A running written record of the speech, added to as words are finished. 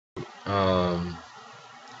Um,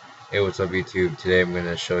 hey, what's up, YouTube? Today I'm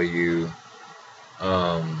gonna show you,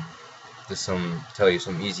 um, tell you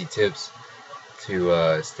some easy tips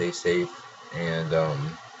to stay safe and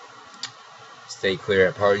stay clear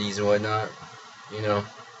at parties and whatnot. You know,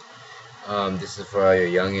 this is for all your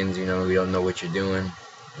youngins. We don't know what you're doing.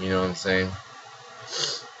 You know what I'm saying?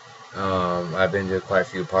 I've been to quite a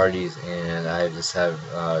few parties, and I just have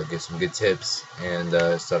get some good tips and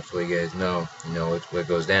stuff to let you guys know. What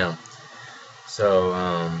goes down. So,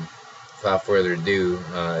 without further ado,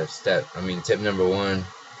 tip number one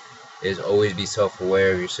is always be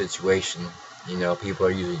self-aware of your situation. People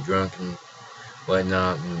are usually drunk and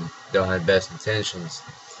whatnot and don't have best intentions.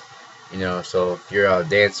 So if you're out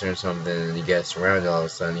dancing or something and you get surrounded all of a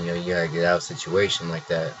sudden, you gotta get out of a situation like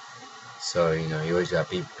that. So, you always gotta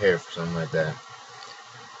be prepared for something like that.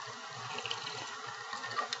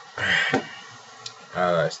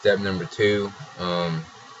 Step number two,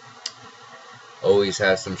 always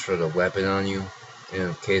have some sort of weapon on you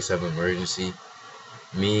in case of emergency.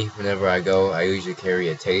 Me, whenever I go, I usually carry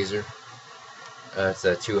a taser. It's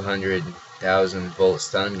a 200,000 volt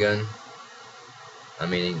stun gun. I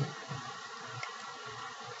mean,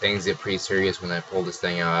 things get pretty serious when I pull this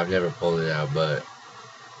thing out. I've never pulled it out, but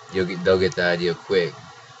they'll get the idea quick.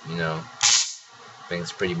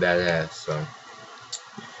 Things pretty badass. So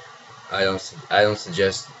I don't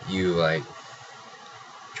suggest you like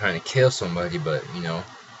trying to kill somebody, but it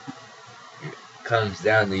comes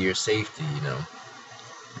down to your safety.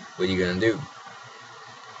 What are you gonna do?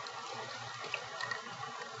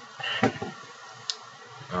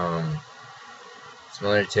 Um, some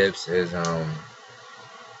other tips is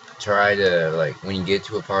try to, like, when you get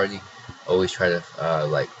to a party, always try to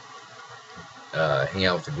hang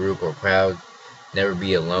out with a group or crowd. Never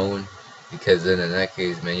be alone, because then in that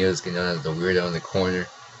case, man, you'll just get known as the weirdo in the corner.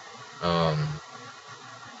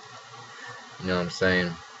 You know what I'm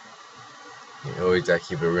saying? You always gotta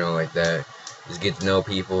keep it real like that. Just get to know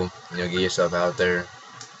people. Get yourself out there.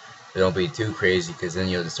 But don't be too crazy, because then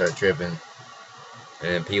you'll just start tripping, and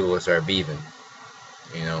then people will start beefing.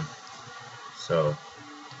 So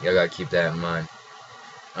y'all gotta keep that in mind.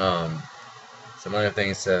 Some other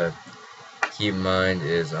things to keep in mind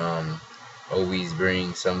is always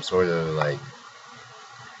bring some sort of, like,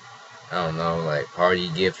 I don't know, like party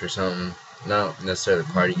gift or something. Not necessarily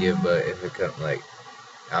party gift, but if it comes like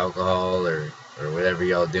alcohol or whatever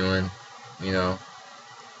y'all doing, you know,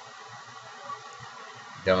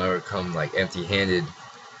 don't ever come like empty-handed.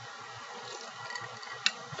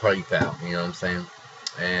 Party foul, you know what I'm saying?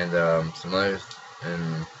 And some others,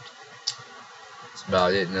 and that's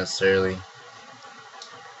about it necessarily.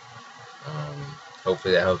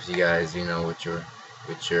 Hopefully that helps you guys, with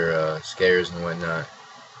your scares and whatnot.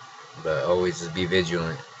 But always just be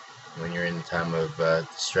vigilant when you're in a time of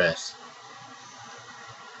stress.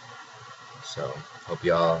 So hope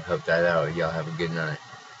y'all help that out. Y'all have a good night.